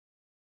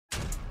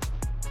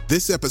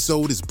This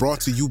episode is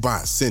brought to you by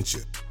Essentia.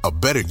 A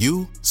better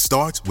you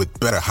starts with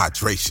better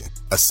hydration.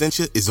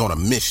 Essentia is on a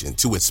mission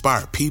to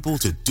inspire people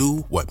to do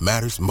what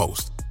matters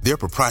most. Their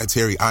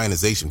proprietary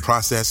ionization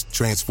process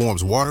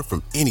transforms water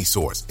from any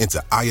source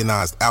into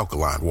ionized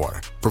alkaline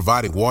water,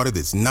 providing water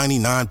that's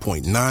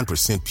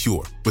 99.9%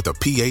 pure with a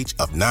pH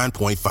of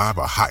 9.5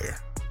 or higher.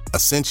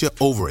 Essentia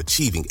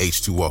overachieving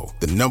H2O,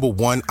 the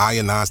 #1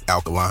 ionized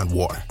alkaline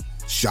water.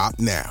 Shop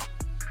now.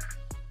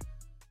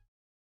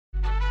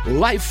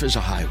 Life is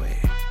a highway,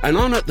 and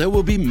on it there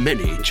will be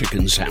many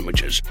chicken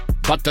sandwiches.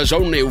 But there's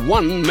only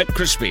one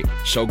McCrispy.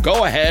 So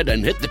go ahead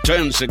and hit the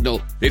turn signal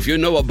if you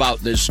know about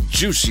this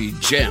juicy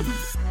gem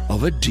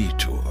of a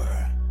detour.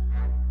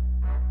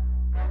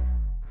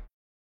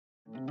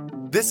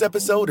 This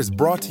episode is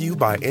brought to you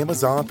by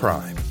Amazon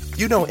Prime.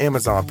 You know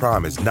Amazon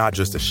Prime is not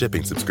just a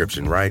shipping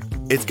subscription, right?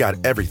 It's got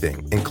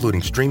everything,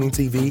 including streaming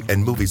TV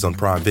and movies on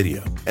Prime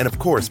Video. And of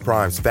course,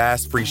 Prime's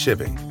fast, free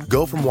shipping.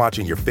 Go from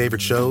watching your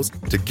favorite shows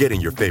to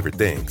getting your favorite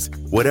things.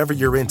 Whatever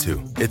you're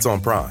into, it's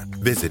on Prime.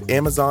 Visit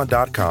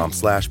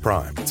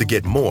Amazon.com/Prime to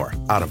get more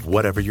out of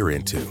whatever you're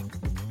into.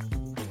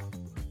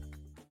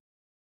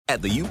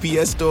 At the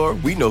UPS Store,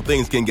 we know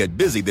things can get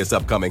busy this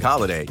upcoming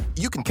holiday.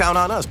 You can count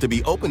on us to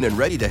be open and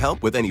ready to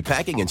help with any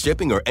packing and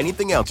shipping or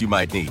anything else you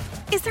might need.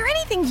 Is there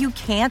anything you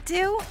can't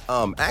do?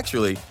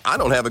 Actually, I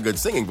don't have a good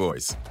singing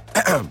voice.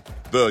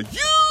 The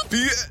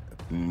UPS...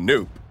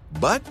 Nope.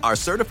 But our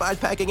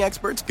certified packing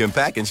experts can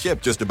pack and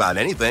ship just about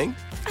anything.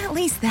 At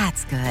least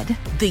that's good.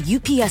 The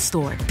UPS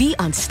Store. Be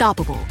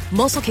unstoppable.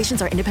 Most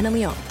locations are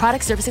independently owned.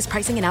 Product, services,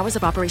 pricing, and hours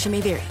of operation may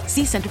vary.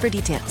 See Center for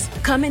details.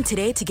 Come in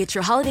today to get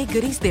your holiday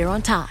goodies there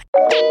on time.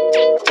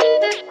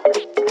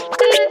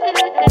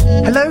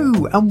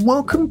 Hello, and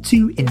welcome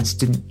to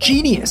Instant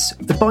Genius,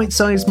 the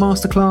bite-sized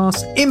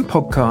masterclass in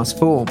podcast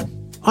form.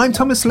 I'm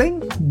Thomas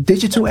Ling,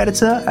 digital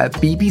editor at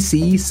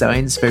BBC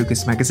Science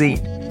Focus magazine.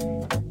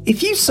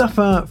 If you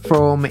suffer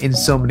from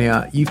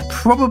insomnia, you've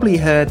probably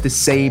heard the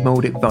same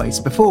old advice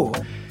before.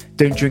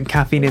 Don't drink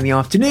caffeine in the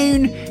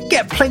afternoon,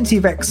 get plenty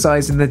of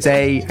exercise in the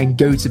day, and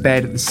go to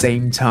bed at the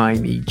same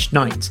time each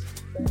night.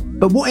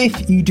 But what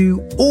if you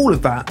do all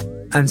of that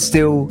and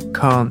still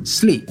can't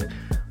sleep?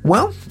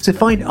 Well, to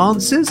find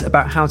answers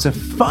about how to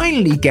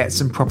finally get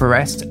some proper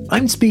rest,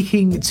 I'm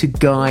speaking to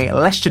Guy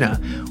Leschziner,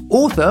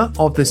 author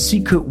of The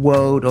Secret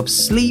World of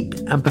Sleep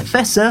and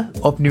professor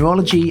of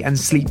neurology and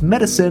sleep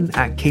medicine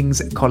at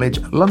King's College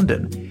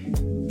London.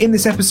 In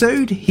this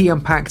episode, he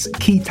unpacks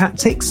key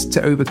tactics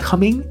to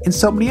overcoming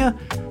insomnia,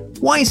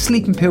 why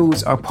sleeping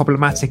pills are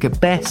problematic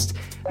at best,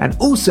 and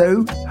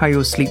also how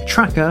your sleep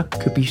tracker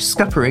could be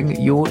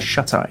scuppering your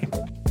shut-eye.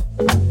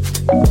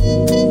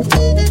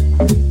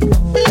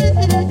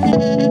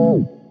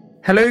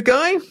 Hello,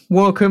 Guy.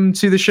 Welcome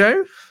to the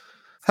show.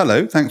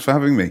 Hello. Thanks for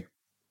having me.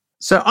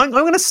 So I'm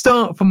going to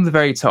start from the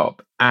very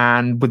top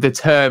and with the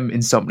term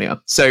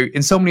insomnia. So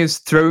insomnia is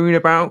thrown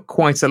about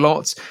quite a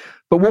lot,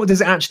 but what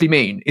does it actually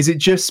mean? Is it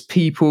just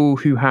people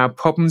who have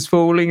problems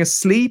falling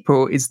asleep,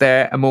 or is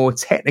there a more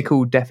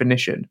technical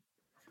definition?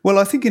 Well,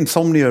 I think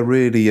insomnia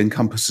really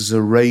encompasses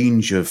a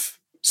range of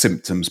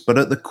symptoms, but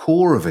at the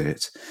core of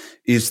it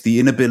is the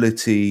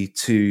inability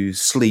to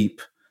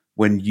sleep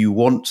when you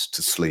want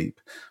to sleep,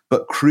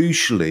 but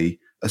crucially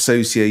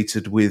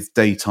associated with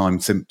daytime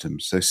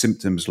symptoms. So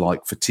symptoms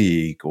like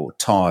fatigue or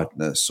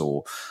tiredness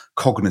or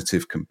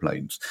cognitive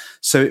complaints.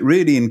 So it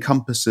really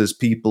encompasses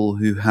people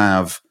who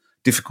have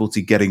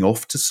difficulty getting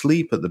off to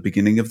sleep at the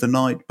beginning of the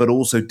night, but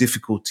also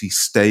difficulty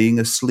staying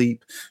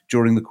asleep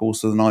during the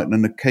course of the night,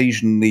 and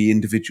occasionally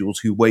individuals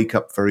who wake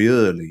up very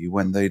early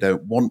when they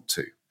don't want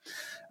to.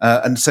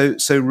 And so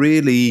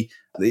really,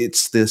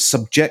 it's the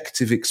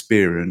subjective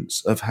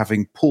experience of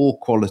having poor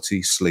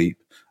quality sleep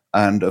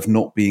and of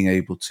not being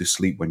able to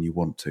sleep when you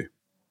want to.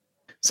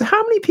 So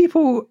how many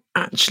people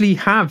actually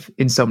have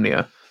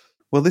insomnia?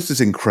 Well, this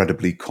is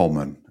incredibly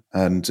common.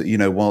 And,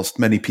 whilst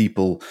many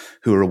people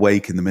who are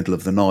awake in the middle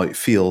of the night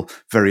feel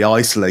very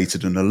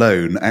isolated and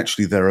alone,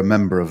 actually they're a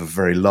member of a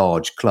very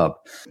large club.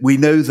 We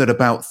know that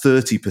about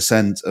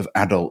 30% of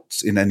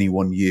adults in any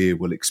one year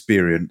will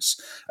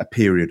experience a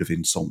period of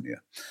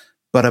insomnia.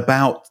 But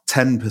about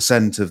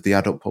 10% of the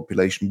adult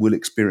population will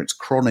experience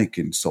chronic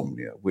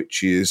insomnia,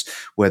 which is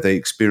where they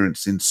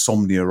experience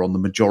insomnia on the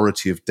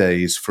majority of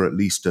days for at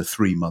least a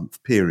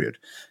 3-month period.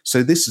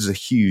 So this is a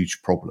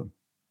huge problem.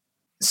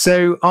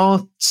 So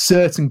are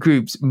certain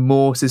groups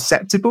more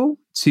susceptible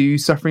to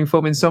suffering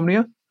from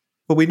insomnia?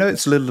 Well, we know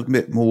it's a little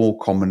bit more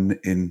common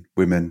in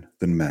women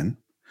than men.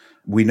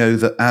 We know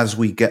that as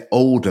we get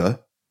older,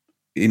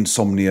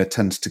 insomnia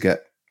tends to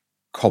get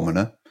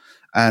commoner.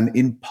 And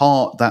in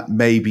part, that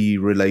may be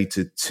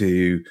related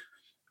to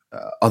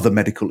other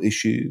medical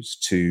issues,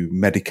 to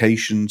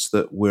medications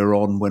that we're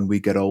on when we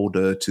get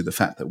older, to the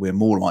fact that we're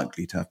more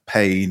likely to have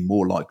pain,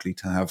 more likely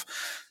to have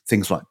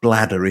things like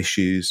bladder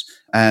issues.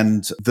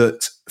 And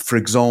that, for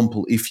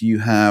example, if you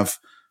have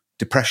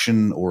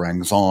depression or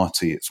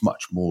anxiety, it's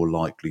much more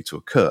likely to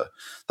occur.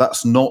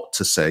 That's not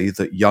to say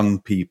that young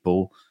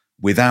people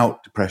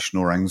without depression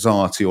or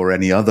anxiety or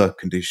any other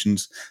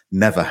conditions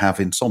never have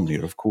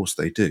insomnia. Of course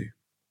they do.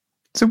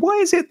 So why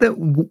is it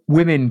that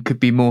women could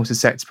be more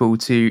susceptible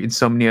to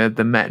insomnia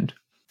than men?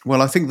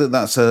 Well, I think that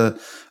that's a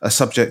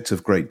subject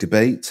of great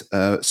debate.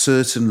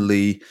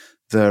 Certainly,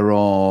 there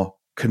are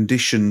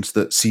conditions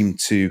that seem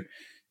to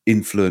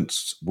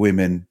influence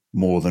women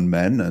more than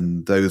men,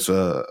 and those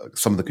are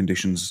some of the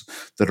conditions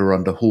that are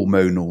under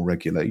hormonal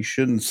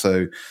regulation.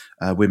 So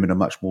women are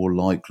much more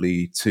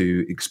likely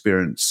to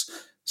experience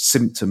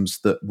symptoms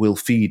that will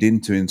feed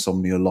into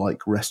insomnia,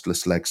 like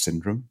restless leg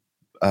syndrome.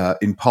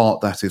 In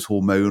part, that is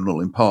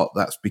hormonal. In part,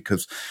 that's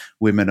because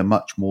women are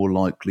much more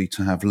likely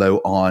to have low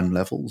iron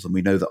levels. And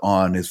we know that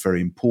iron is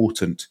very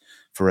important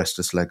for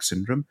restless leg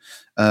syndrome.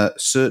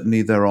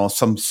 Certainly, there are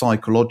some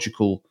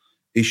psychological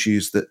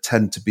issues that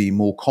tend to be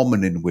more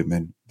common in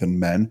women than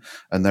men.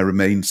 And there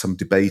remains some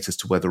debate as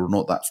to whether or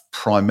not that's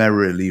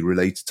primarily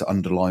related to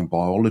underlying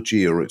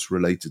biology or it's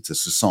related to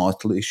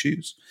societal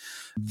issues.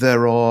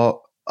 There are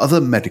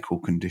other medical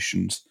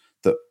conditions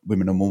that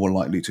women are more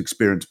likely to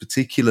experience,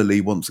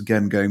 particularly, once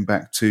again, going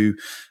back to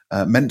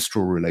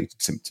menstrual-related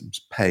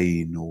symptoms,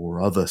 pain or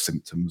other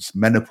symptoms,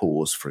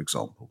 menopause, for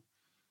example.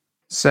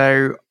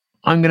 So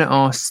I'm going to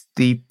ask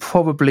the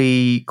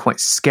probably quite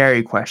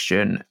scary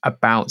question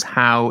about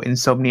how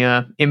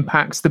insomnia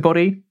impacts the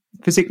body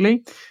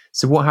physically.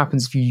 So what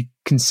happens if you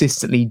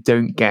consistently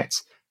don't get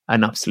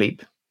enough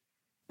sleep?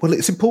 Well,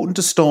 it's important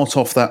to start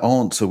off that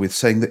answer with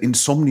saying that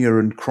insomnia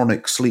and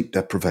chronic sleep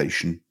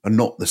deprivation are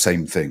not the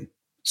same thing.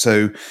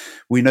 So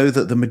we know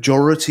that the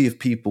majority of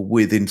people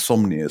with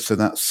insomnia, so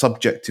that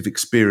subjective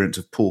experience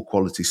of poor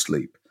quality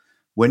sleep,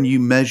 when you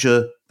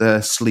measure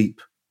their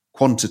sleep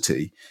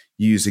quantity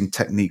using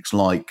techniques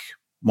like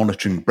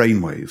monitoring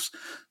brainwaves,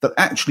 that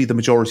actually the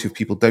majority of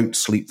people don't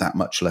sleep that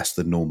much less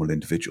than normal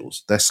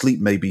individuals. Their sleep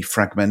may be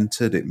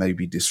fragmented, it may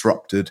be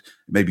disrupted, it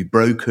may be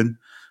broken,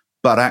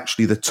 but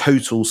actually the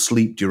total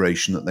sleep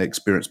duration that they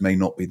experience may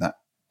not be that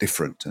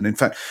different. And in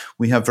fact,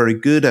 we have very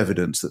good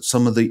evidence that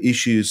some of the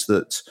issues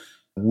that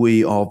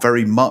we are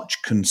very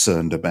much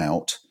concerned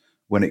about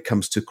when it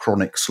comes to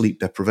chronic sleep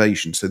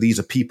deprivation. So these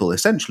are people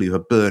essentially who are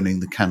burning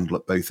the candle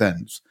at both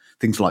ends.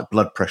 Things like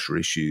blood pressure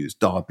issues,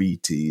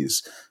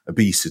 diabetes,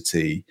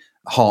 obesity,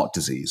 heart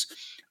disease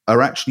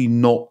are actually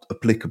not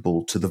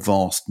applicable to the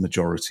vast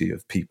majority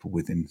of people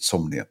with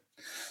insomnia.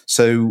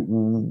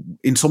 So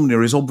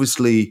insomnia is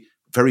obviously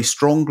very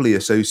strongly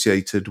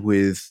associated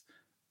with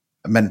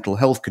mental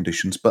health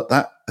conditions, but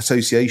that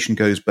association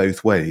goes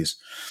both ways.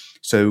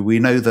 So we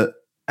know that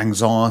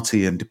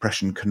anxiety and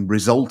depression can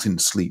result in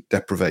sleep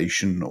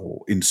deprivation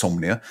or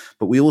insomnia,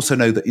 but we also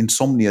know that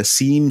insomnia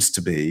seems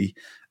to be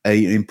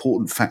an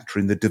important factor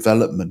in the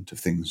development of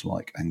things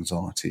like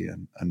anxiety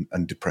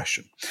and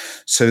depression.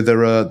 So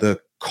there are the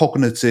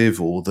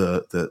cognitive or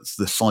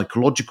the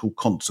psychological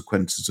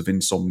consequences of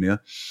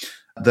insomnia.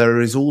 There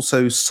is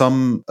also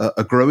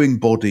a growing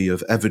body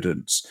of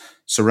evidence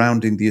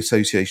surrounding the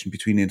association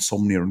between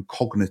insomnia and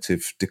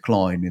cognitive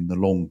decline in the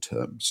long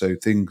term. So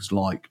things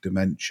like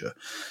dementia.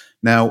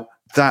 Now,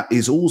 that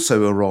is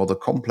also a rather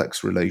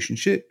complex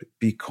relationship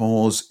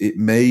because it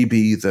may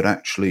be that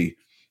actually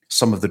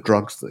some of the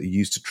drugs that are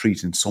used to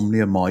treat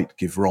insomnia might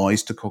give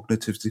rise to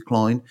cognitive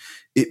decline.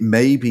 It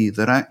may be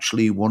that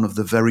actually one of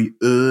the very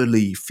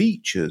early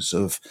features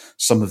of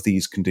some of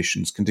these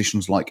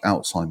conditions like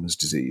Alzheimer's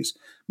disease,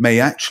 may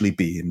actually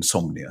be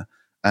insomnia.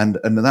 And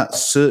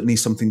that's certainly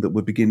something that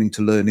we're beginning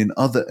to learn in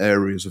other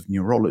areas of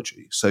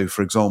neurology. So,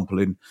 for example,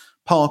 in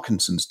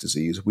Parkinson's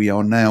disease, we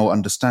are now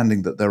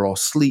understanding that there are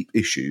sleep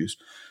issues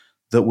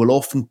that will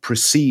often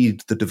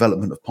precede the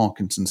development of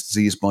Parkinson's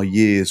disease by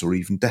years or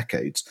even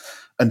decades.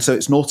 And so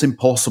it's not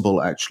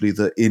impossible, actually,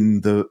 that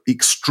in the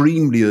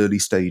extremely early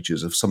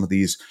stages of some of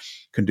these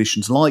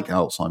conditions like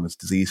Alzheimer's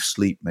disease,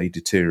 sleep may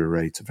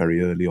deteriorate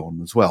very early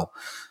on as well.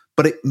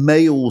 But it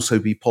may also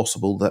be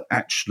possible that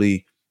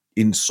actually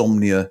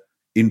insomnia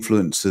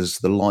influences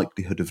the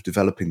likelihood of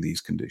developing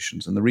these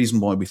conditions. And the reason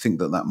why we think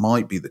that that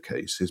might be the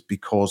case is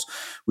because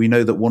we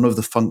know that one of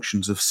the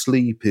functions of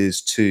sleep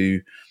is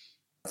to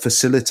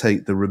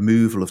facilitate the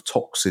removal of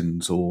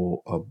toxins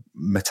or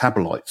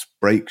metabolites,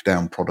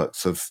 breakdown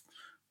products of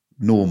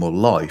normal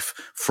life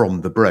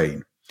from the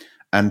brain.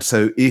 And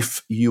so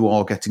if you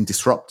are getting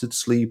disrupted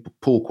sleep,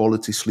 poor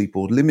quality sleep,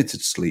 or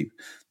limited sleep,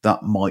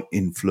 that might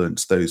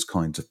influence those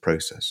kinds of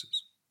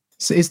processes.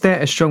 So is there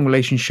a strong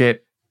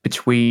relationship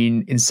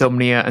between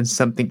insomnia and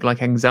something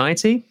like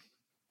anxiety?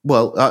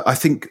 Well, I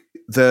think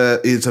there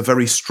is a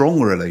very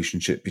strong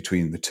relationship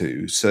between the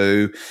two.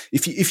 So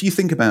if you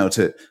think about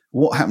it,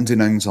 what happens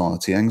in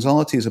anxiety?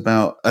 Anxiety is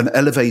about an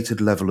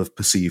elevated level of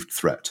perceived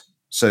threat.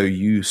 So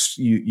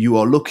you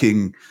are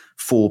looking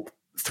for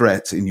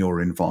threat in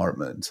your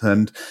environment.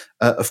 And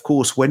of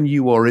course, when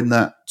you are in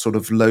that sort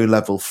of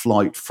low-level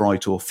flight,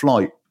 fright or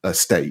flight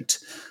state,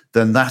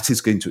 then that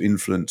is going to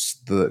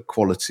influence the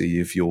quality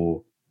of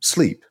your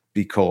sleep.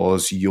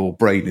 because your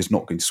brain is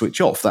not going to switch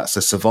off. That's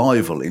a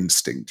survival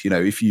instinct.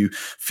 If you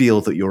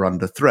feel that you're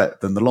under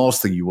threat, then the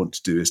last thing you want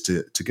to do is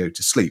to go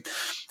to sleep.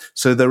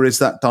 So there is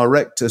that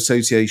direct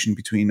association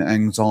between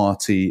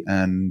anxiety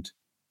and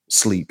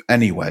sleep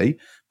anyway.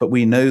 But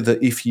we know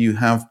that if you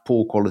have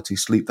poor quality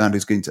sleep, that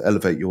is going to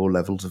elevate your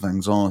levels of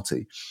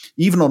anxiety.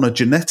 Even on a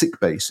genetic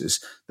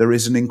basis, there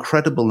is an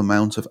incredible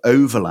amount of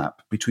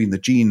overlap between the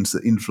genes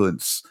that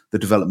influence the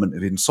development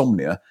of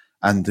insomnia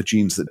and the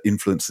genes that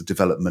influence the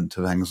development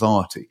of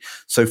anxiety.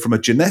 So from a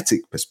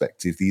genetic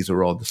perspective, these are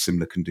rather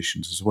similar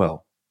conditions as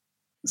well.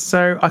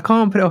 So I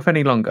can't put it off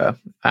any longer,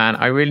 and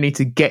I really need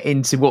to get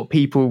into what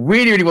people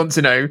really, really want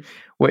to know,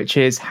 which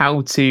is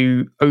how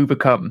to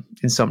overcome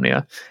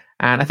insomnia.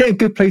 And I think a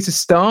good place to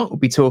start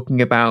would be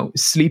talking about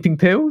sleeping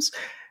pills.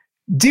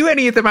 Do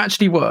any of them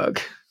actually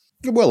work?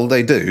 Well,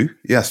 they do.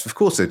 Yes, of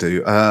course they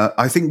do.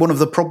 I think one of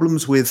the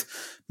problems with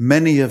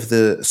many of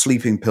the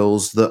sleeping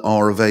pills that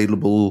are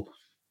available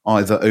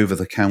either over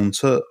the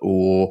counter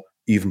or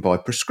even by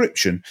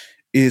prescription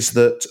is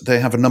that they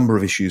have a number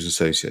of issues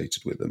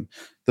associated with them.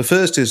 The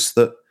first is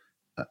that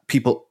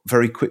people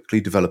very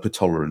quickly develop a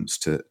tolerance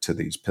to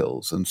these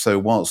pills. And so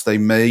whilst they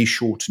may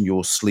shorten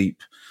your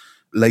sleep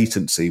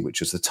latency,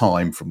 which is the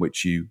time from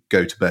which you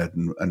go to bed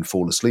and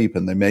fall asleep,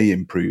 and they may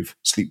improve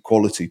sleep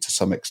quality to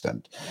some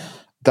extent,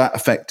 that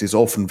effect is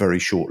often very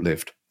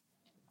short-lived.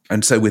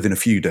 And so within a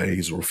few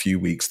days or a few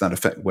weeks, that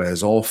effect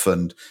wears off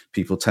and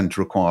people tend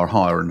to require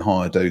higher and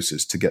higher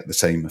doses to get the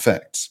same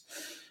effects.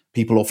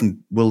 People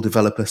often will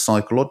develop a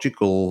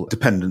psychological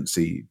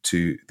dependency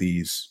to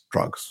these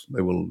drugs.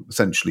 They will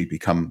essentially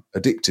become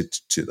addicted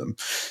to them.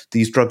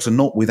 These drugs are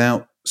not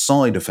without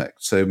side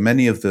effects. So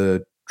many of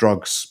the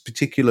drugs,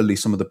 particularly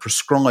some of the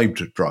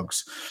prescribed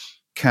drugs,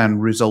 can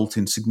result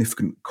in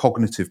significant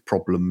cognitive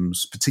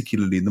problems,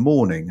 particularly in the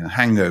morning, a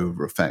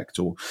hangover effect,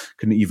 or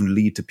can even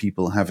lead to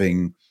people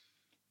having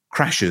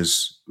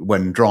crashes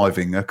when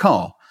driving a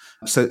car.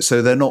 So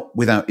they're not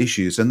without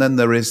issues. And then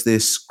there is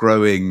this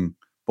growing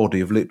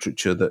body of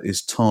literature that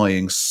is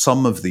tying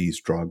some of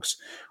these drugs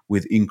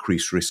with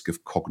increased risk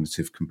of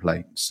cognitive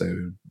complaints.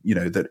 So,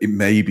 that it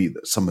may be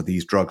that some of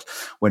these drugs,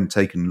 when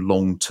taken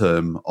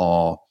long-term,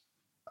 are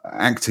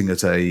acting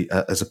as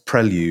a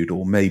prelude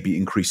or maybe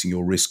increasing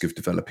your risk of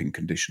developing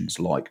conditions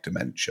like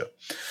dementia.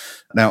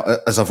 Now,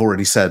 as I've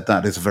already said,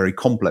 that is a very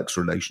complex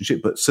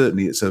relationship, but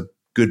certainly it's a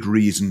good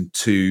reason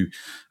to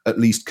at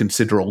least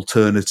consider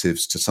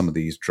alternatives to some of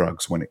these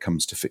drugs when it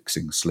comes to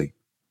fixing sleep.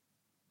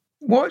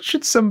 What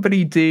should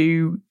somebody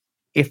do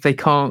if they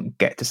can't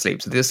get to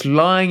sleep? So they're just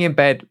lying in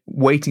bed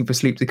waiting for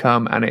sleep to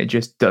come and it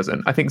just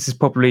doesn't. I think this is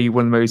probably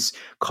one of the most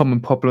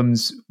common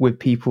problems with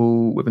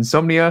people with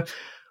insomnia.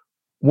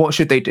 What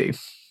should they do?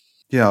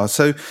 Yeah,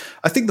 so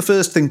I think the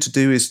first thing to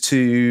do is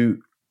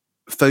to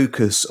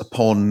focus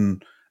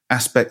upon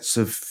aspects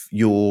of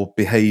your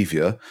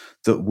behavior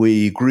that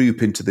we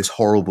group into this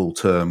horrible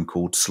term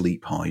called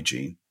sleep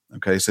hygiene.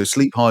 Okay, so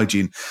sleep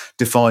hygiene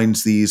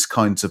defines these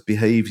kinds of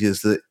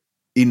behaviors that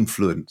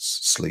influence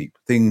sleep.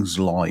 Things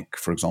like,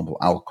 for example,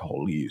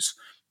 alcohol use,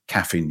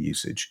 caffeine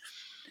usage,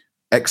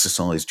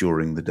 exercise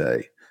during the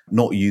day,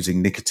 not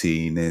using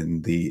nicotine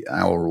in the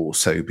hour or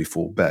so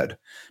before bed,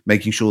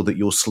 making sure that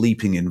your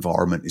sleeping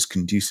environment is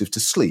conducive to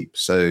sleep.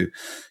 So,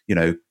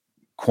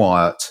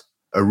 quiet,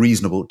 a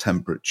reasonable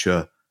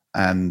temperature,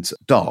 and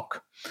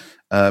dark.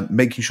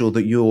 Making sure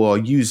that you are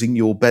using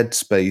your bed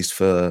space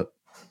for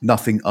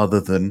nothing other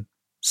than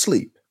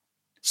sleep.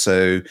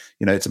 So,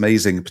 it's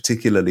amazing,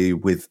 particularly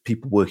with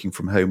people working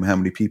from home, how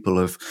many people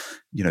have,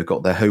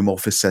 got their home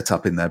office set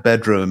up in their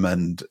bedroom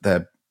and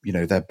their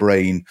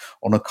brain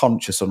on a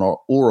conscious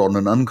or on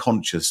an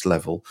unconscious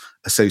level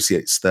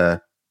associates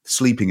their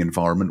sleeping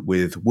environment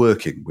with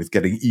working, with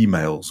getting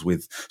emails,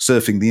 with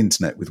surfing the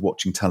internet, with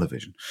watching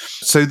television.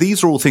 So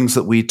these are all things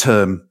that we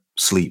term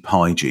sleep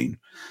hygiene.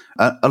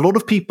 A lot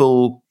of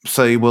people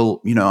say,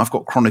 well, I've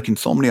got chronic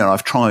insomnia.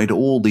 I've tried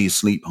all these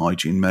sleep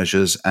hygiene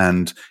measures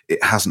and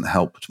it hasn't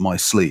helped my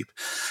sleep.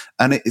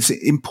 And it's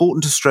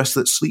important to stress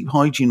that sleep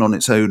hygiene on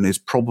its own is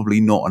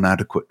probably not an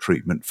adequate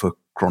treatment for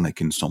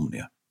chronic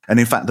insomnia. And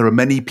in fact, there are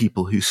many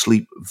people who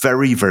sleep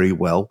very, very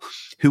well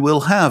who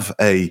will have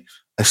a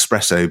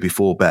espresso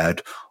before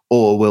bed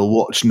or will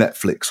watch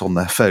Netflix on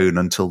their phone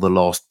until the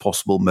last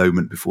possible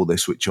moment before they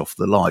switch off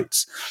the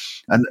lights.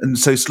 And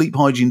so sleep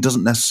hygiene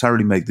doesn't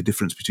necessarily make the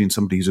difference between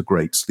somebody who's a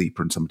great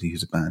sleeper and somebody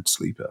who's a bad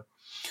sleeper.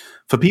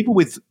 For people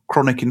with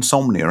chronic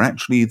insomnia,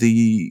 actually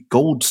the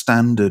gold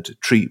standard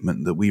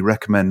treatment that we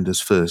recommend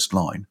as first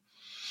line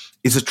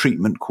is a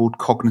treatment called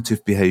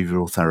cognitive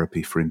behavioral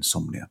therapy for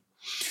insomnia.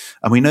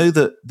 And we know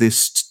that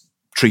this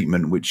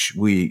treatment, which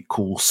we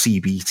call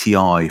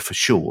CBTI for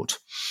short,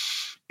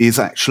 is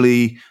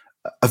actually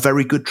a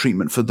very good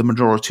treatment for the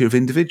majority of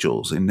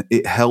individuals. And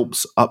it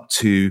helps up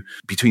to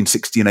between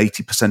 60 and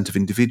 80% of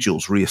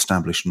individuals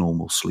reestablish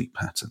normal sleep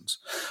patterns.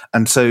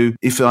 And so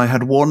if I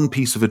had one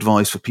piece of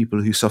advice for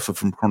people who suffer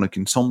from chronic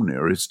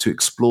insomnia is to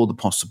explore the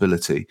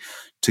possibility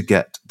to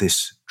get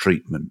this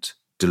treatment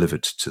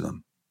delivered to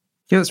them.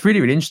 Yeah, that's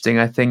really, really interesting.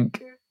 I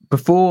think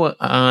before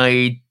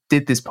I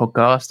did this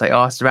podcast, I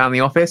asked around the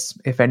office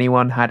if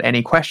anyone had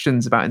any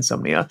questions about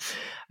insomnia.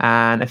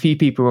 And a few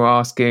people were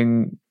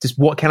asking, just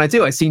what can I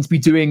do? I seem to be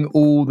doing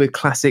all the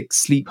classic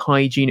sleep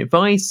hygiene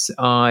advice.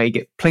 I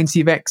get plenty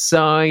of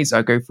exercise.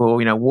 I go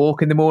for, a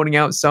walk in the morning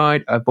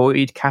outside,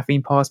 avoid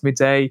caffeine past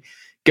midday,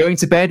 going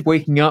to bed,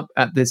 waking up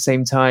at the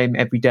same time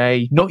every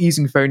day, not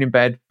using a phone in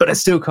bed, but I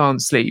still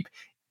can't sleep.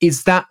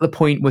 Is that the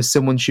point where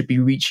someone should be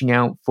reaching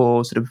out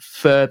for sort of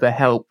further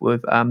help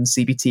with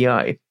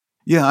CBTI?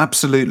 Yeah,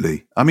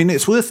 absolutely. I mean,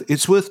 it's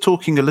worth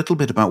talking a little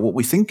bit about what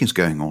we think is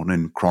going on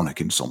in chronic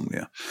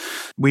insomnia.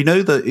 We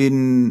know that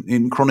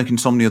in chronic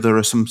insomnia, there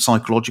are some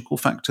psychological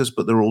factors,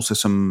 but there are also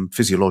some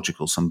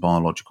physiological, some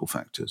biological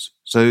factors.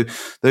 So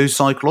those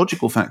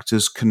psychological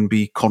factors can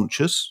be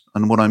conscious.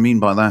 And what I mean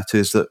by that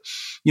is that,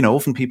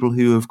 often people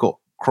who have got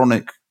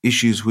chronic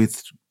issues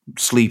with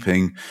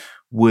sleeping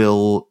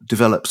will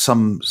develop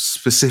some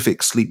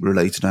specific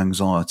sleep-related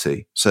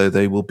anxiety. So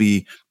they will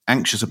be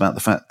anxious about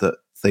the fact that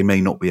they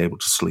may not be able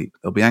to sleep.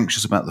 They'll be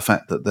anxious about the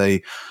fact that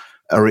they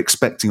are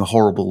expecting a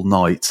horrible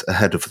night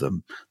ahead of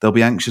them. They'll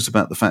be anxious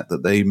about the fact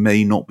that they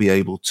may not be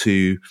able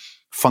to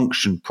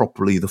function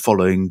properly the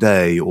following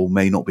day, or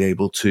may not be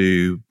able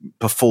to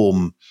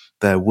perform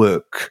their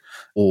work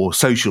or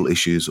social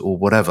issues or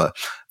whatever.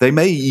 They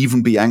may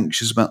even be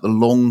anxious about the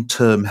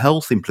long-term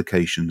health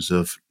implications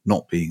of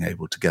not being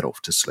able to get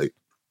off to sleep.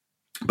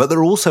 But there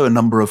are also a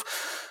number of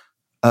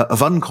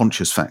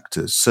unconscious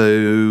factors.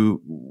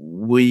 So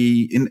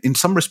in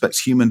some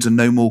respects, humans are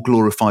no more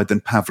glorified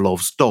than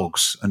Pavlov's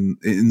dogs, and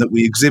in that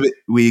we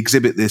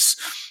exhibit this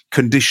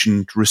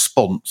conditioned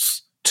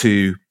response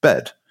to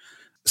bed.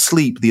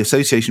 Sleep, the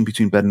association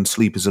between bed and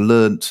sleep, is a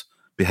learnt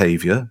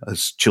behavior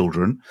as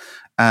children,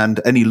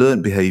 and any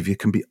learnt behavior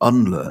can be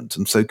unlearnt,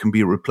 and so can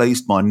be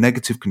replaced by a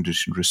negative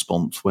conditioned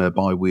response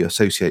whereby we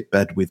associate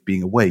bed with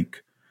being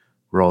awake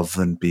rather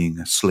than being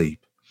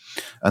asleep.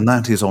 And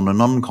that is on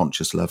an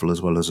unconscious level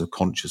as well as a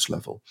conscious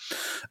level.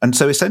 And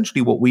so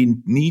essentially what we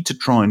need to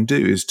try and do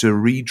is to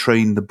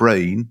retrain the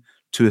brain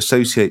to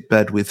associate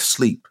bed with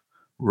sleep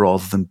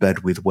rather than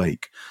bed with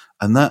wake.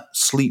 And that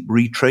sleep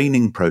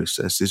retraining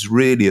process is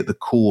really at the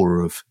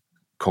core of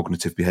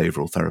cognitive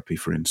behavioral therapy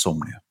for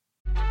insomnia.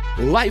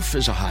 Life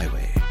is a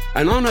highway,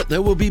 and on it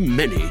there will be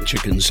many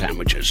chicken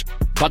sandwiches.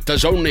 But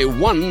there's only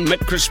one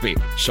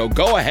McCrispy. So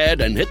go ahead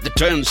and hit the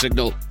turn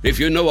signal if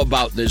you know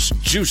about this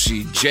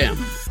juicy gem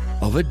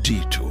of a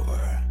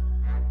detour.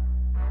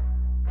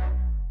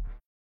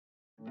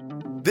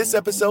 This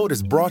episode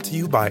is brought to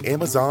you by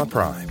Amazon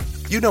Prime.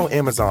 You know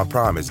Amazon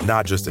Prime is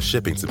not just a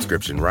shipping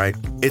subscription, right?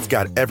 It's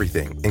got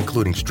everything,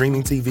 including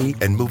streaming TV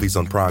and movies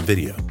on Prime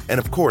Video. And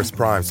of course,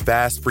 Prime's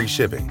fast, free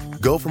shipping.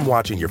 Go from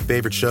watching your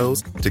favorite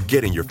shows to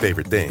getting your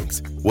favorite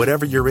things.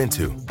 Whatever you're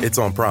into, it's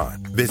on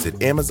Prime.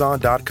 Visit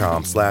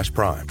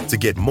Amazon.com/Prime to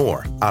get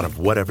more out of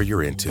whatever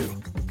you're into.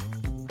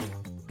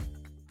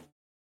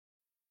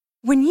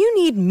 When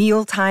you need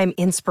mealtime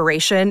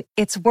inspiration,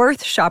 it's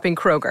worth shopping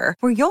Kroger,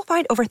 where you'll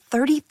find over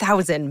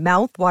 30,000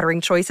 mouth-watering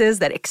choices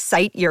that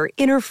excite your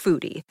inner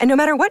foodie. And no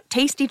matter what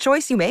tasty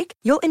choice you make,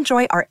 you'll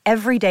enjoy our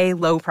everyday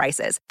low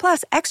prices,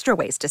 plus extra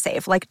ways to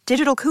save, like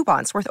digital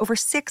coupons worth over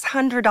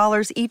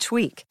 $600 each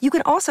week. You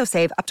can also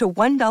save up to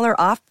 $1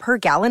 off per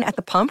gallon at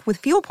the pump with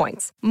fuel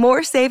points.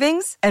 More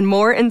savings and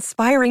more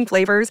inspiring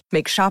flavors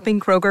make shopping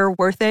Kroger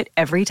worth it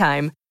every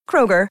time.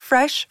 Kroger,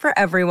 fresh for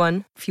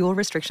everyone. Fuel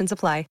restrictions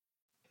apply.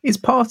 Is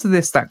part of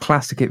this that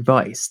classic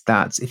advice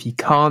that if you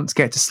can't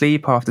get to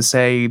sleep after,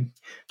 say,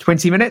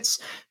 20 minutes,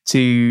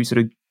 to sort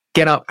of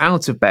get up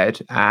out of bed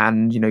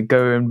and,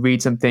 go and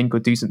read something or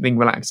do something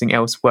relaxing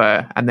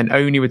elsewhere, and then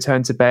only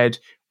return to bed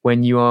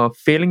when you are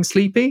feeling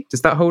sleepy?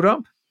 Does that hold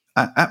up?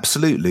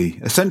 Absolutely.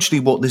 Essentially,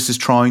 what this is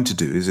trying to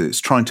do is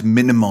it's trying to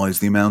minimize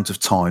the amount of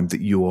time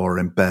that you are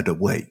in bed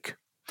awake.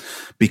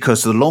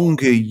 Because the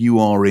longer you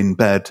are in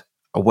bed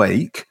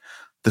awake,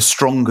 the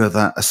stronger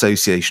that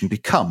association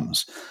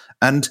becomes.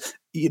 And,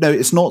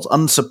 it's not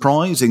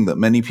unsurprising that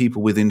many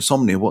people with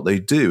insomnia, what they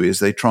do is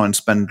they try and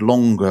spend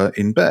longer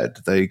in bed.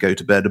 They go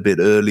to bed a bit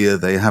earlier.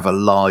 They have a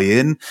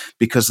lie-in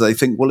because they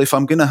think, well, if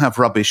I'm going to have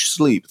rubbish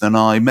sleep, then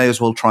I may as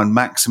well try and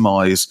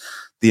maximize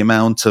the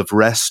amount of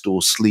rest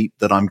or sleep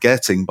that I'm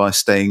getting by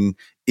staying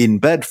in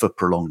bed for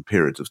prolonged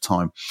periods of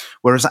time.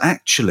 Whereas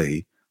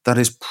actually, that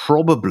is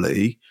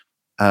probably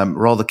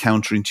rather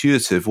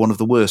counterintuitive, one of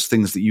the worst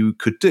things that you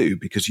could do,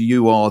 because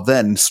you are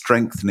then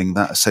strengthening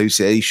that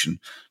association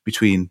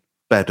between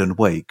bed and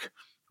wake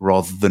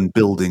rather than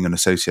building an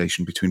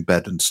association between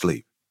bed and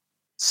sleep.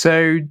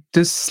 So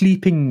does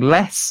sleeping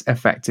less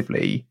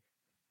effectively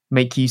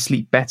make you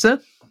sleep better?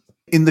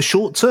 In the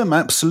short term,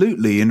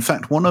 absolutely. In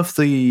fact, one of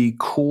the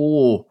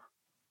core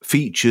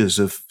features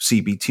of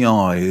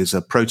CBTI is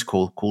a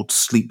protocol called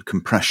sleep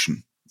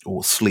compression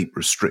or sleep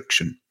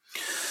restriction.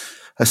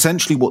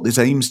 Essentially, what this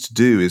aims to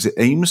do is it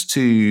aims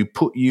to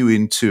put you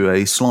into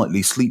a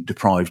slightly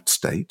sleep-deprived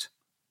state,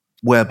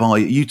 whereby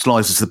it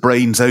utilizes the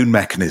brain's own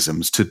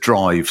mechanisms to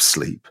drive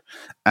sleep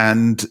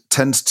and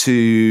tends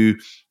to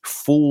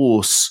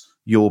force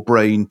your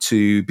brain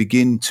to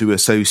begin to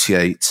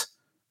associate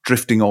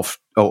drifting off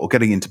or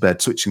getting into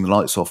bed, switching the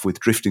lights off with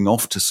drifting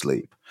off to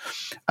sleep,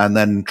 and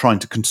then trying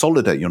to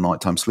consolidate your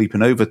nighttime sleep.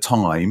 And over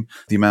time,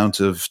 the amount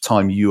of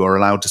time you are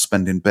allowed to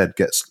spend in bed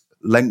gets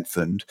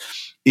lengthened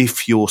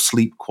if your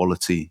sleep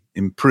quality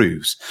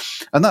improves.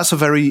 And that's a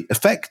very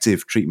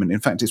effective treatment.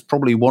 In fact, it's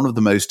probably one of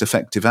the most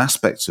effective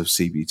aspects of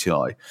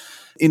CBTI.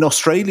 In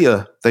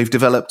Australia, they've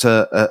developed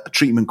a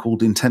treatment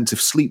called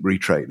intensive sleep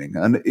retraining.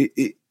 And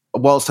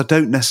whilst I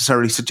don't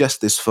necessarily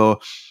suggest this for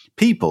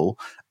people,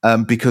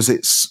 because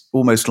it's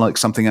almost like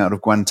something out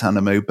of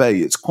Guantanamo Bay,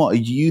 it's quite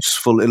a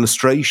useful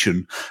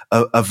illustration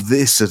of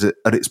this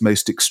at its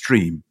most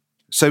extreme.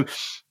 So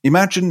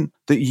imagine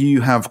that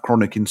you have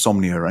chronic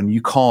insomnia and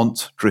you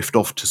can't drift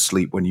off to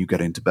sleep when you get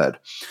into bed.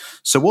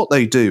 So what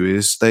they do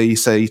is they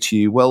say to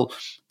you, well,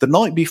 the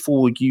night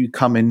before you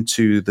come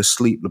into the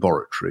sleep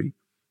laboratory,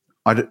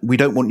 we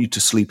don't want you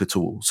to sleep at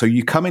all. So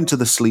you come into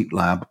the sleep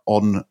lab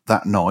on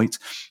that night,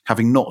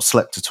 having not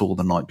slept at all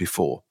the night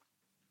before.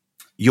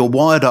 You're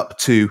wired up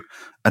to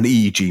an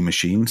EEG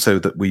machine so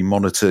that we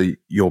monitor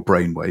your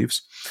brain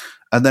waves.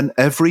 And then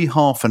every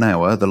half an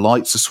hour, the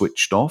lights are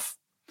switched off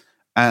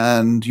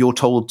and you're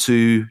told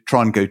to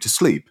try and go to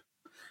sleep.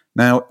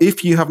 Now,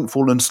 if you haven't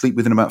fallen asleep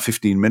within about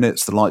 15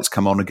 minutes, the lights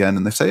come on again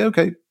and they say,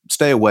 okay,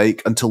 stay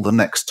awake until the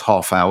next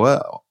half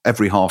hour,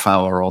 every half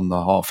hour on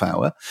the half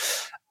hour.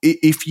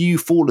 If you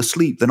fall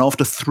asleep, then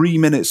after 3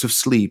 minutes of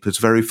sleep as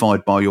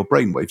verified by your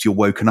brainwaves, you're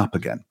woken up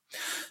again.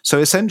 So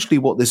essentially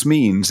what this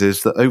means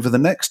is that over the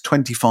next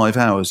 25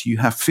 hours, you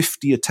have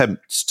 50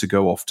 attempts to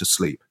go off to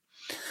sleep.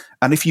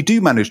 And if you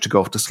do manage to go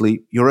off to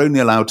sleep, you're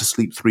only allowed to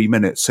sleep 3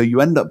 minutes. So you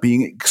end up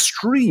being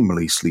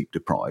extremely sleep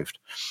deprived.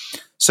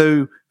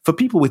 So for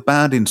people with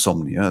bad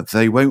insomnia,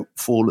 they won't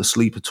fall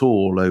asleep at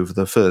all over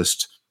the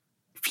first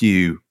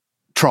few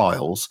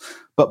trials.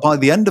 But by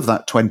the end of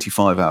that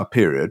 25-hour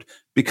period,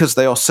 because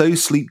they are so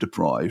sleep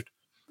deprived,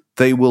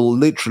 they will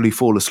literally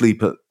fall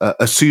asleep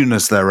as soon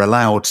as they're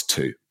allowed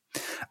to.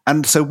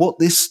 And so what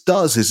this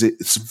does is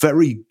it's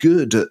very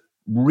good at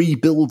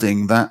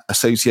rebuilding that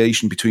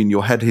association between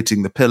your head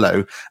hitting the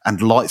pillow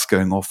and lights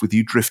going off with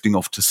you drifting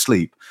off to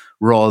sleep,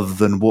 rather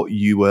than what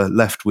you were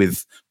left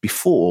with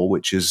before,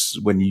 which is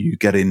when you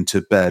get into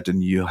bed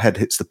and your head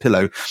hits the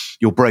pillow,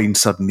 your brain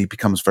suddenly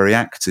becomes very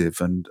active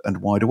and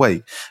wide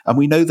awake. And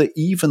we know that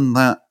even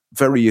that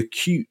very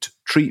acute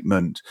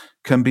treatment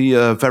can be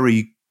a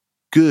very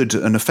good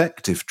and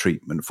effective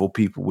treatment for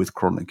people with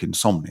chronic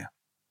insomnia.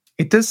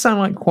 It does sound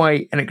like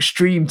quite an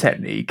extreme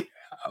technique,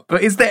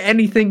 but is there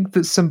anything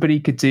that somebody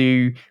could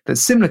do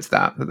that's similar to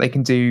that they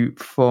can do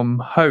from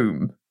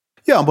home?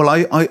 Yeah, well,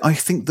 I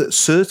think that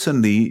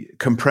certainly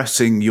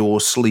compressing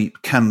your sleep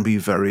can be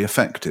very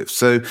effective.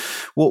 So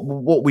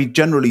what we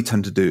generally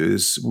tend to do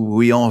is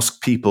we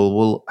ask people,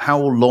 well, how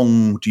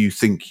long do you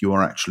think you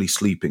are actually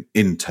sleeping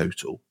in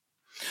total?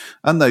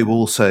 And they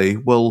will say,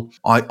 well,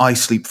 I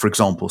sleep, for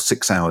example,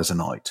 6 hours a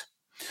night.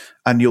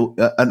 And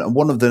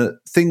one of the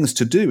things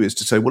to do is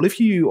to say, well, if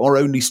you are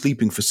only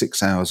sleeping for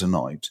 6 hours a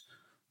night,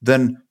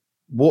 then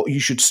what you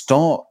should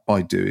start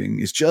by doing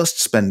is just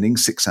spending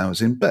 6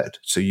 hours in bed.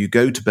 So you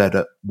go to bed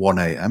at 1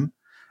 a.m.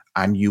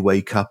 and you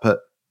wake up at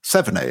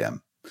 7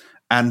 a.m.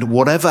 And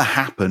whatever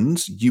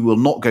happens, you will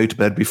not go to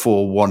bed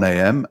before 1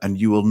 a.m. and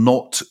you will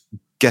not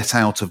get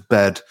out of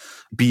bed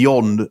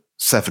beyond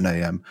 7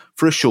 a.m.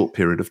 for a short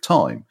period of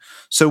time.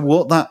 So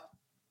what that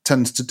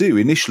tends to do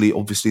initially,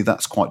 obviously,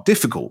 that's quite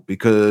difficult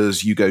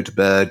because you go to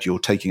bed, you're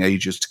taking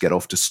ages to get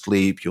off to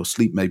sleep, your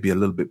sleep may be a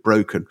little bit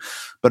broken.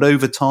 But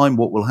over time,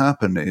 what will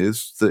happen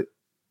is that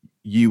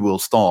you will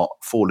start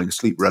falling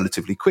asleep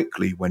relatively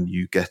quickly when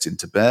you get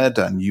into bed,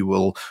 and you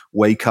will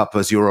wake up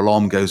as your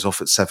alarm goes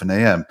off at 7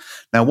 a.m.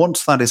 Now,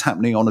 once that is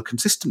happening on a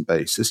consistent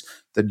basis,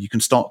 then you can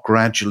start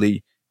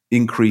gradually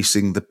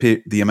increasing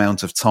the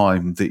amount of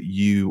time that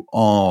you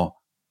are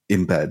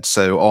in bed.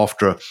 So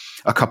after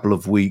a couple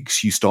of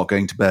weeks, you start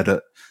going to bed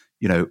at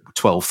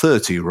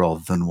 12:30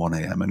 rather than 1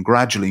 a.m. and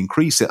gradually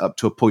increase it up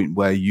to a point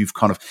where you've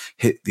kind of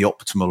hit the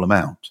optimal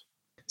amount.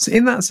 So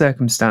in that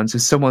circumstance,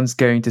 if someone's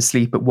going to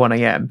sleep at 1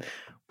 a.m.,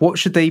 what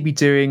should they be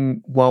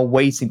doing while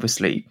waiting for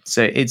sleep?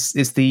 So is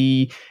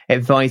the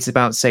advice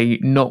about, say,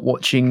 not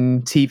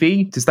watching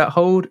TV, does that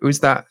hold? Or is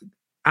that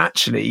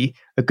actually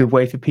a good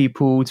way for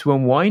people to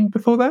unwind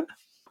before that?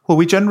 Well,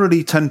 we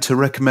generally tend to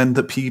recommend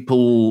that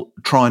people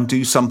try and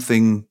do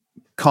something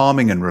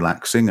calming and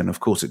relaxing. And of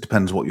course, it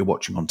depends what you're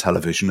watching on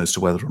television as to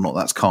whether or not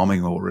that's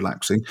calming or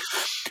relaxing.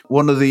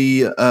 One of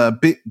the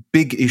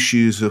big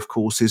issues, of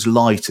course, is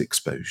light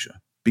exposure,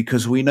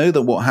 because we know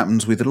that what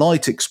happens with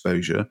light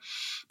exposure,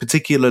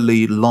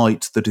 particularly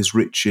light that is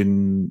rich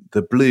in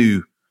the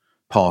blue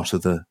part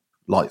of the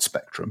light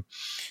spectrum,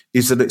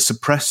 is that it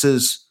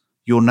suppresses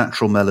your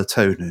natural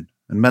melatonin.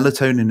 And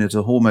melatonin is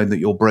a hormone that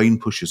your brain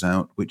pushes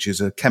out, which is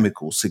a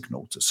chemical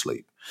signal to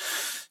sleep.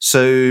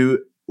 So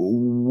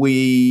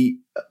we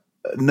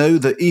know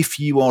that if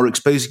you are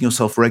exposing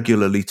yourself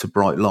regularly to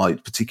bright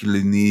light,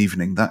 particularly in the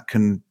evening, that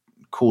can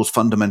cause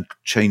fundamental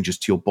changes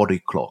to your body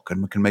clock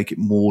and can make it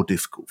more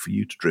difficult for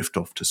you to drift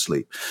off to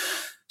sleep.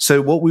 So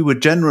what we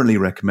would generally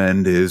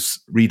recommend is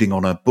reading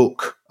on a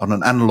book, on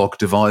an analog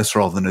device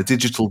rather than a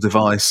digital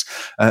device,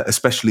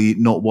 especially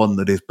not one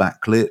that is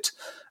backlit,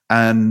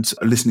 and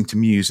listening to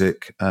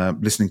music,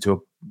 listening to a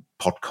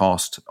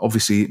podcast,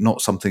 obviously not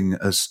something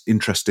as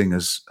interesting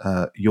as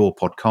your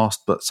podcast,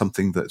 but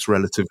something that's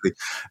relatively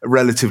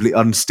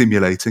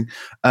unstimulating.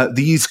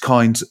 These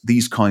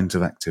kinds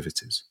of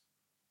activities.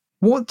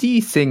 What do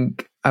you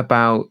think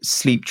about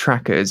sleep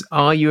trackers?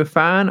 Are you a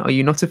fan? Are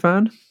you not a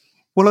fan?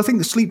 Well, I think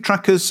the sleep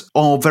trackers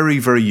are very,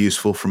 very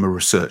useful from a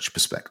research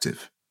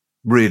perspective.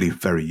 Really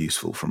very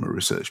useful from a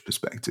research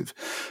perspective.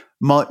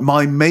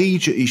 My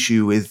major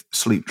issue with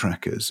sleep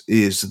trackers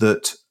is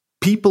that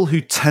people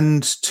who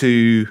tend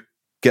to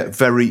get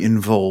very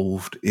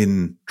involved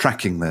in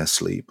tracking their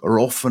sleep are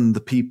often the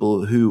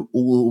people who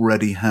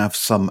already have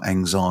some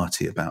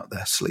anxiety about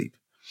their sleep.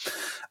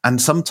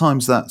 And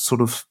sometimes that sort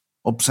of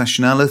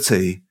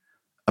obsessionality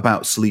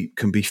about sleep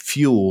can be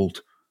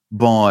fueled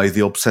by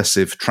the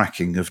obsessive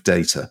tracking of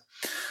data.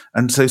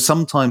 And so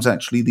sometimes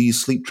actually these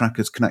sleep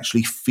trackers can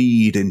actually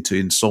feed into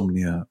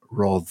insomnia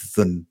rather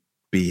than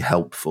be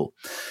helpful.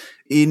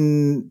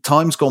 In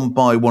times gone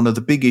by, one of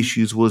the big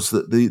issues was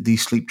that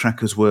these sleep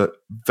trackers were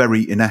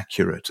very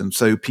inaccurate. And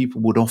so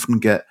people would often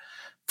get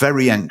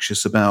very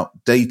anxious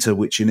about data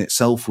which in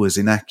itself was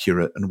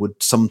inaccurate and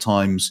would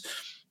sometimes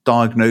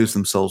diagnose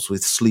themselves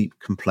with sleep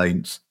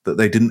complaints that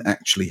they didn't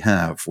actually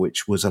have,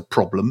 which was a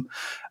problem.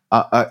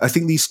 I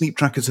think these sleep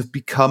trackers have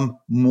become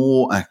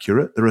more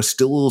accurate. There are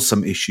still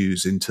some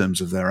issues in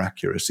terms of their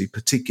accuracy,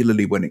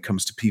 particularly when it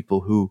comes to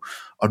people who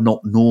are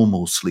not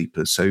normal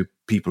sleepers, so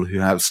people who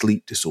have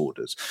sleep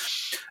disorders.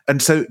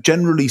 And so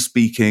generally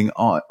speaking,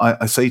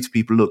 I say to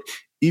people, look,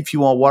 if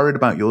you are worried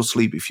about your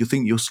sleep, if you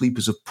think your sleep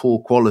is of poor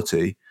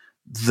quality,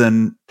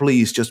 then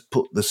please just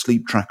put the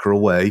sleep tracker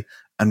away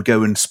and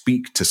go and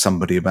speak to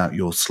somebody about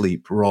your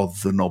sleep rather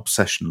than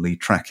obsessionally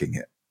tracking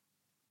it.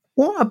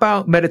 What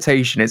about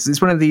meditation?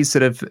 It's one of these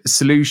sort of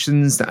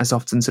solutions that is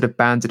often sort of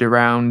banded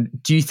around.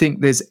 Do you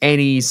think there's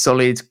any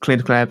solid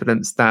clinical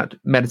evidence that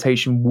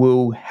meditation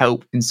will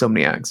help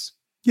insomniacs?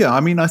 Yeah,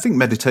 I mean, I think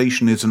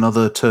meditation is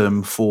another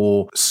term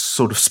for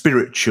sort of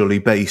spiritually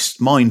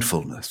based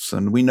mindfulness.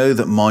 And we know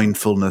that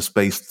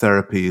mindfulness-based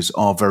therapies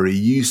are very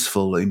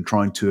useful in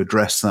trying to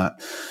address that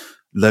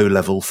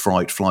low-level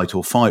fright, flight,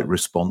 or fight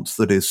response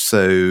that is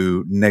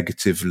so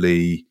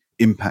negatively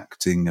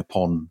impacting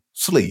upon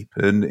sleep.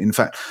 And in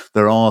fact,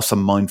 there are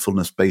some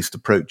mindfulness-based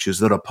approaches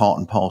that are part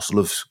and parcel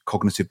of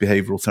cognitive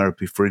behavioral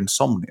therapy for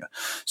insomnia.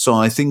 So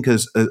I think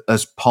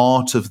as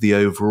part of the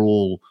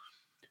overall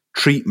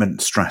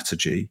treatment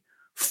strategy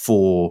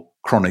for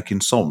chronic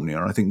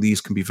insomnia, I think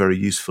these can be very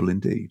useful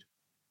indeed.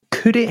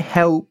 Could it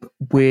help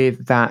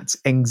with that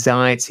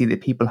anxiety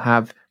that people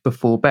have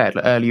before bed?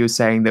 Like earlier you were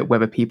saying that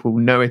whether people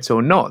know it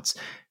or not,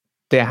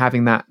 they're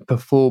having that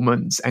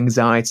performance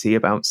anxiety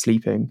about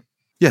sleeping.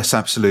 Yes,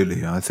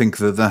 absolutely. I think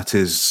that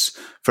is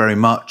very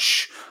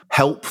much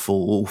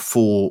helpful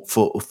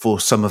for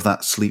some of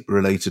that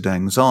sleep-related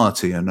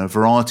anxiety, and a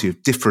variety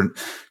of different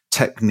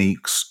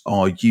techniques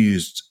are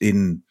used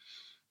in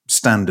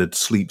standard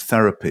sleep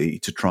therapy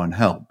to try and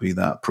help, be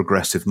that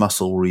progressive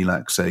muscle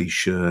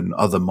relaxation,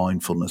 other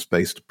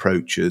mindfulness-based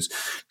approaches,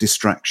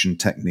 distraction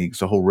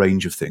techniques, a whole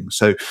range of things.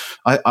 So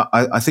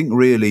I think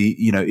really,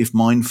 if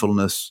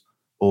mindfulness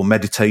or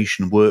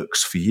meditation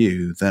works for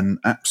you, then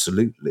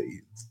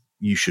absolutely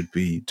you should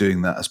be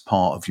doing that as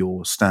part of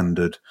your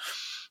standard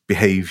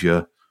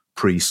behavior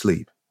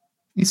pre-sleep.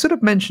 You sort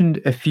of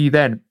mentioned a few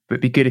then, but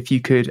it'd be good if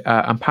you could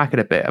unpack it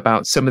a bit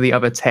about some of the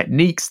other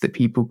techniques that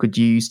people could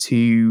use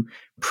to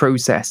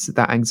process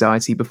that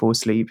anxiety before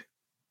sleep.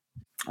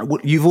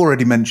 Well, you've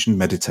already mentioned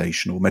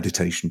meditation or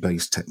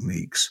meditation-based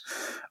techniques.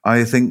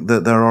 I think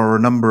that there are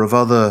a number of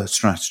other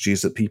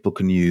strategies that people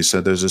can use. So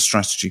there's a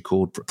strategy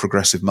called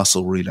progressive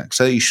muscle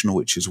relaxation,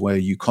 which is where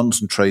you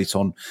concentrate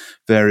on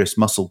various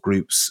muscle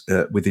groups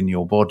within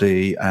your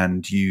body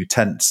and you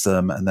tense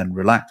them and then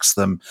relax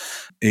them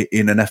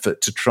in an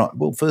effort to try.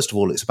 Well, first of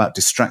all, it's about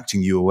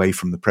distracting you away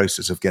from the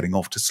process of getting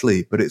off to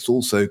sleep, but it's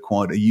also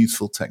quite a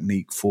useful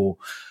technique for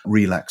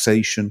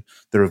relaxation.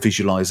 There are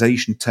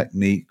visualization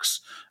techniques.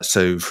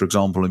 So, for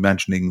example,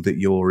 imagining that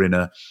you're in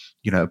a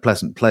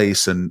pleasant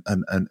place and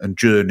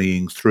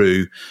journeying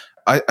through.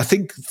 I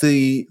think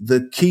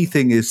the key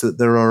thing is that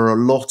there are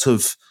a lot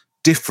of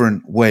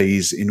different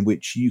ways in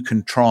which you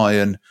can try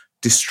and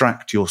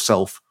distract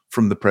yourself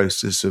from the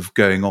process of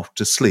going off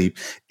to sleep,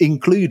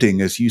 including,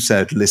 as you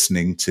said,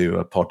 listening to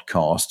a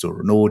podcast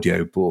or an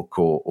audio book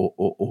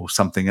or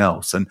something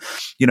else. And,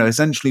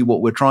 essentially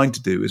what we're trying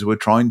to do is we're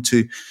trying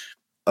to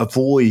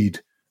avoid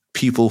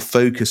people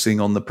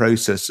focusing on the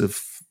process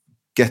of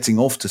getting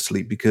off to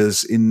sleep,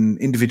 because in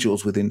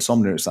individuals with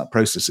insomnia, it's that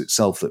process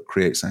itself that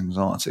creates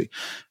anxiety.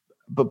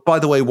 But by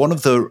the way, one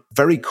of the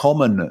very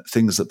common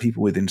things that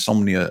people with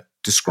insomnia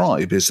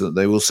describe is that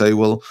they will say,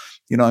 well,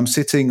 I'm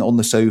sitting on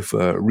the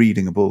sofa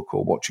reading a book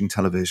or watching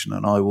television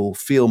and I will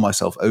feel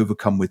myself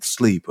overcome with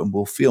sleep and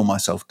will feel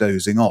myself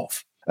dozing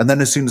off. And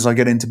then as soon as I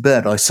get into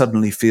bed, I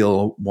suddenly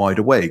feel wide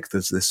awake.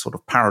 There's this sort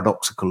of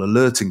paradoxical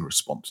alerting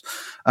response.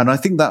 And I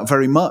think that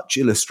very much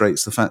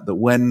illustrates the fact that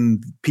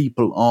when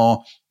people are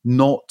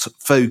not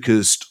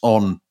focused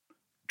on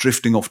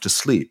drifting off to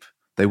sleep,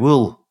 they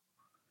will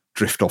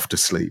drift off to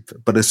sleep.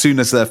 But as soon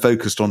as they're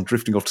focused on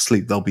drifting off to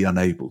sleep, they'll be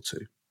unable to.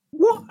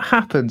 What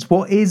happens?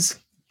 What is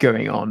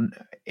going on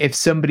if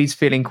somebody's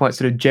feeling quite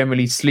sort of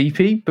generally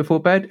sleepy before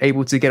bed,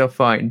 able to get off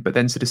fine, but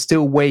then sort of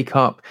still wake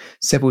up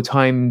several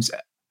times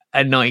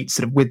a night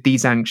sort of with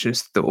these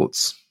anxious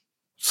thoughts?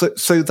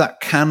 So that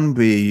can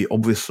be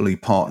obviously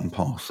part and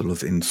parcel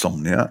of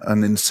insomnia.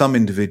 And in some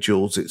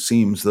individuals, it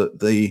seems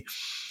that the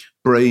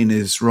brain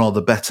is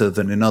rather better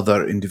than in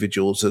other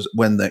individuals as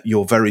when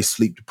you're very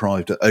sleep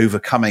deprived at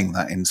overcoming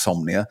that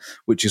insomnia,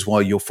 which is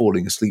why you're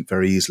falling asleep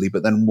very easily.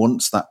 But then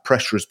once that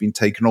pressure has been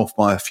taken off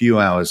by a few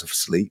hours of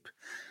sleep,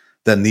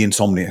 then the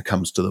insomnia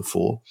comes to the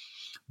fore.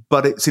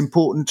 But it's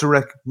important to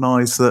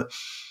recognize that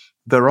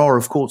there are,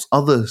 of course,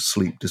 other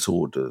sleep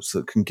disorders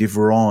that can give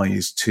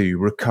rise to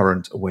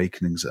recurrent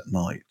awakenings at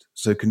night.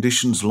 So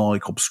conditions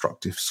like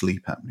obstructive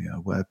sleep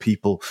apnea, where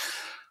people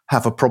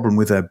have a problem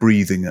with their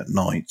breathing at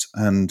night,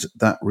 and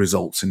that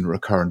results in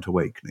recurrent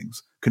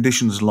awakenings.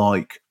 Conditions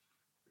like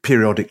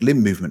periodic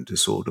limb movement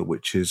disorder,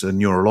 which is a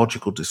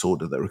neurological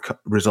disorder that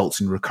results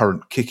in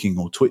recurrent kicking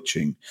or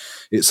twitching.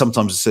 It's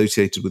sometimes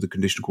associated with a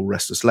condition called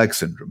restless leg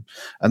syndrome,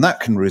 and that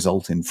can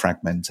result in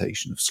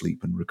fragmentation of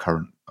sleep and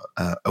recurrent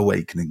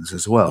awakenings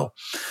as well.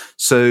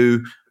 So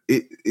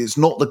it's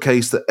not the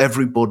case that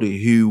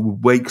everybody who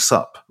wakes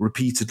up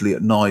repeatedly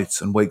at night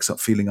and wakes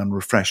up feeling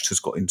unrefreshed has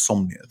got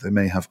insomnia. They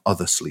may have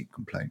other sleep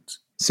complaints.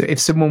 So if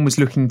someone was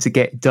looking to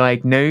get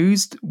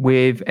diagnosed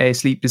with a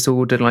sleep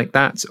disorder like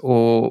that,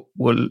 or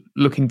were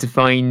looking to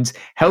find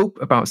help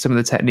about some of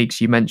the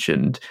techniques you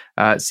mentioned,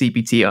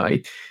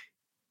 CBTI,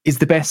 is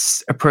the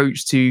best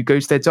approach to go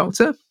to their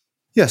doctor?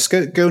 Yes,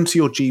 go into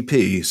your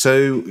GP.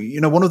 So,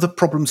 one of the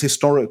problems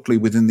historically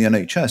within the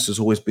NHS has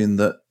always been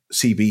that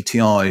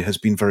CBTI has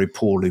been very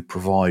poorly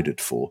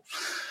provided for.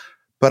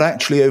 But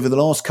actually, over the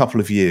last couple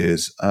of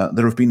years,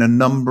 there have been a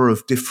number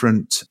of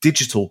different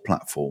digital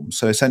platforms.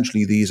 So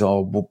essentially, these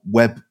are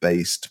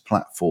web-based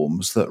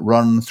platforms that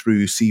run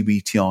through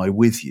CBTI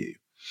with you,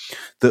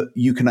 that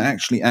you can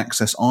actually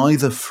access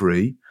either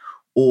free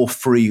or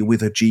free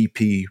with a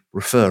GP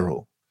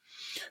referral.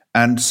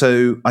 And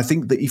so I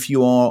think that if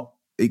you are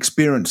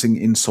experiencing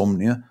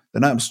insomnia,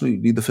 then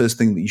absolutely the first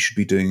thing that you should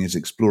be doing is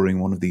exploring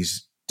one of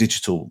these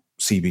digital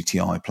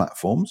CBTI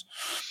platforms.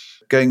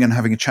 Going and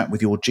having a chat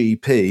with your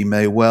GP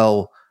may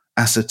well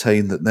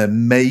ascertain that there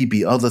may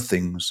be other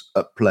things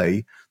at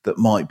play that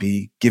might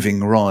be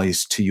giving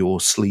rise to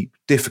your sleep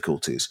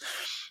difficulties.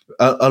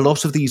 A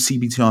lot of these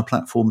CBTI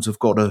platforms have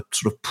got a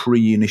sort of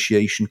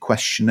pre-initiation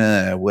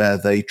questionnaire where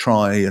they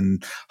try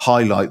and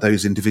highlight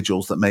those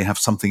individuals that may have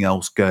something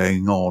else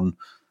going on,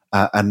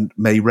 and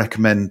may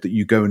recommend that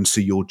you go and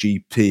see your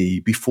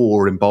GP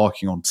before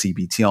embarking on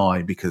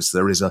CBTI because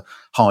there is a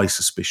high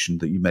suspicion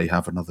that you may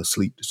have another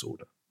sleep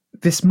disorder.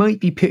 This might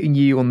be putting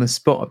you on the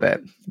spot a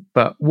bit,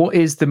 but what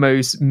is the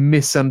most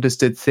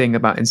misunderstood thing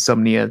about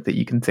insomnia that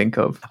you can think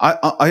of?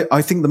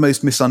 I think the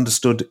most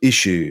misunderstood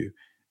issue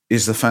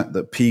is the fact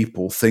that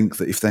people think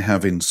that if they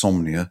have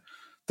insomnia,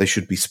 they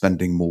should be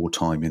spending more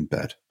time in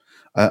bed.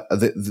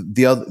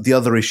 The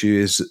other issue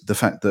is the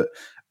fact that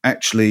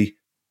actually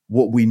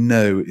what we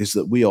know is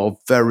that we are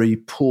very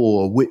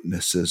poor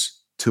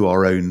witnesses to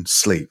our own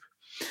sleep,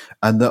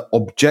 and that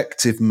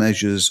objective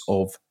measures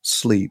of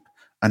sleep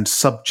and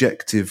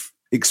subjective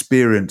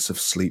experience of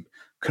sleep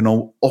can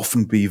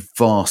often be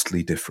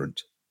vastly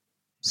different.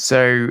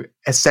 So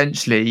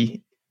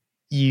essentially,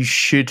 you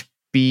should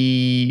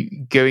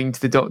be going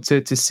to the doctor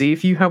to see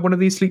if you have one of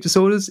these sleep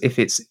disorders, if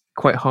it's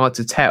quite hard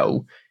to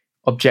tell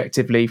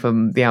objectively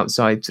from the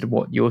outside sort of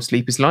what your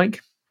sleep is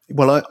like?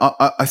 Well,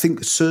 I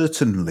think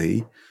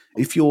certainly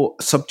if your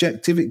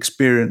subjective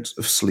experience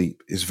of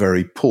sleep is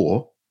very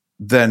poor,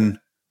 then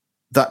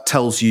that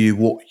tells you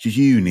what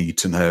you need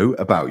to know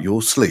about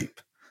your sleep.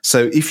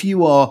 So if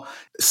you are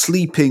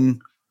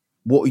sleeping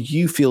what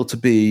you feel to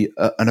be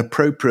an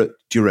appropriate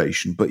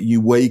duration, but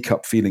you wake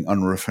up feeling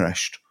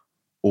unrefreshed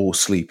or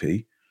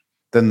sleepy,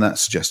 then that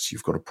suggests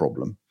you've got a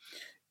problem.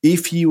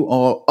 If you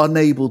are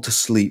unable to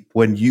sleep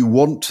when you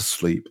want to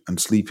sleep and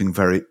sleeping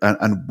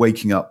and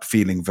waking up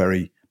feeling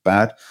very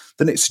bad,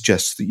 then it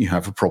suggests that you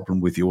have a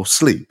problem with your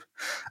sleep.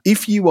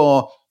 If you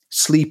are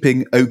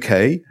sleeping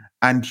okay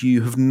and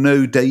you have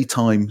no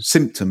daytime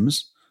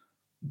symptoms,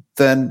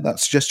 then that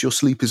suggests your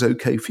sleep is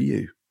okay for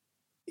you.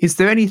 Is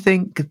there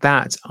anything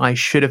that I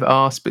should have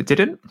asked but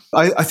didn't?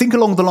 I think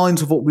along the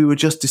lines of what we were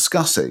just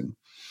discussing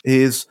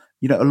is,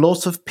 a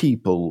lot of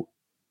people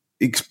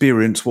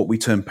experience what we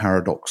term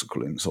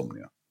paradoxical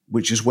insomnia,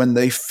 which is when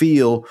they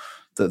feel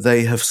that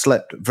they have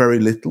slept very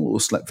little or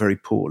slept very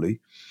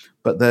poorly,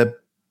 but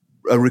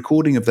a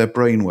recording of their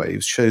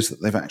brainwaves shows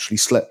that they've actually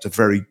slept a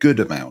very good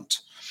amount.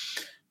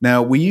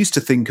 Now, we used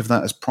to think of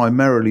that as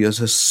primarily as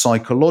a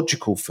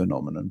psychological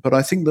phenomenon, but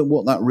I think that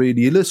what that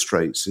really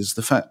illustrates is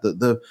the fact that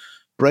the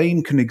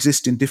brain can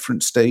exist in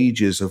different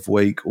stages of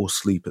wake or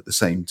sleep at the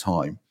same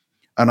time.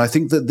 And I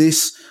think that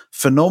this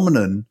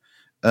phenomenon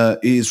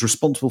is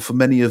responsible for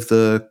many of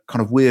the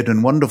kind of weird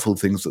and wonderful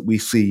things that we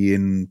see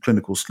in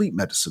clinical sleep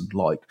medicine,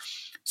 like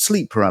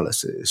sleep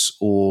paralysis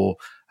or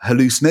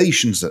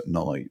hallucinations at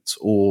night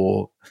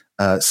or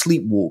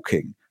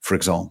sleepwalking, for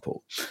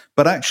example.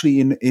 But actually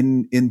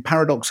in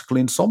paradoxical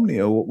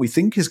insomnia, what we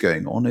think is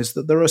going on is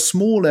that there are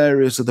small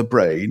areas of the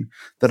brain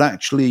that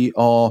actually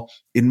are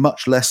in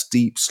much less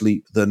deep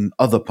sleep than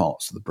other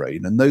parts of the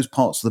brain. And those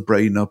parts of the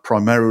brain are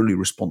primarily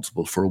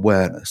responsible for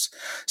awareness.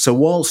 So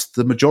whilst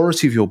the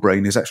majority of your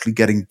brain is actually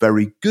getting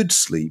very good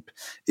sleep,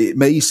 it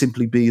may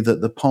simply be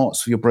that the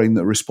parts of your brain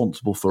that are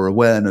responsible for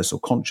awareness or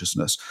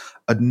consciousness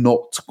are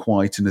not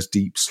quite in as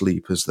deep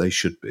sleep as they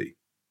should be.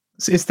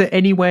 So is there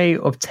any way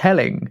of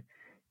telling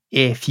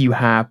if you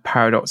have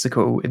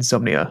paradoxical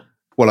insomnia?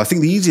 Well, I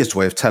think the easiest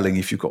way of telling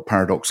if you've got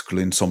paradoxical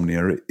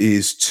insomnia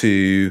is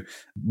to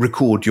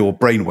record your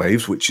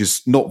brainwaves, which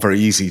is not very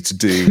easy to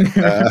do.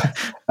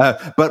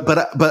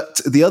 But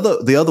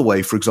the other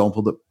way, for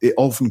example, that it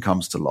often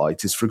comes to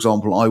light is, for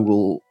example, I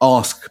will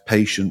ask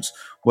patients,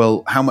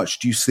 well, how much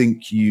do you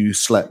think you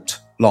slept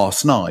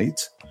last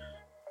night?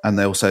 And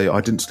they'll say,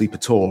 I didn't sleep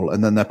at all.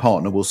 And then their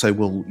partner will say,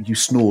 well, you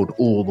snored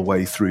all the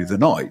way through the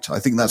night. I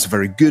think that's a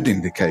very good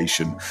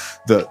indication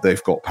that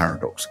they've got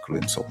paradoxical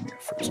insomnia,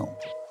 for example.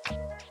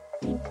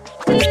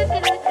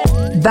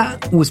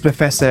 That was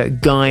Professor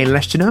Guy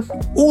Leschziner,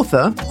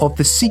 author of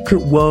The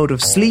Secret World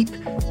of Sleep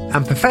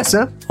and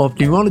Professor of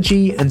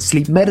Neurology and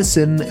Sleep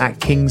Medicine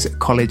at King's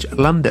College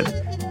London.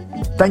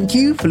 Thank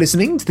you for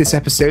listening to this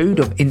episode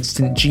of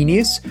Instant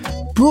Genius,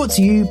 brought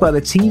to you by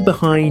the team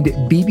behind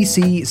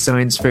BBC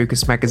Science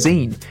Focus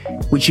magazine,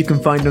 which you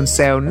can find on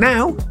sale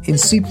now in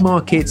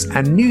supermarkets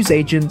and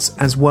newsagents,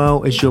 as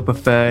well as your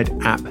preferred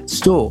app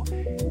store.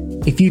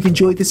 If you've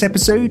enjoyed this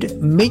episode,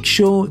 make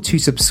sure to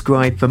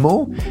subscribe for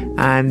more,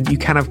 and you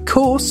can, of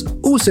course,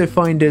 also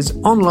find us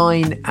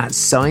online at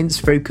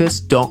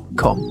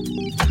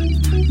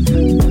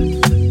sciencefocus.com.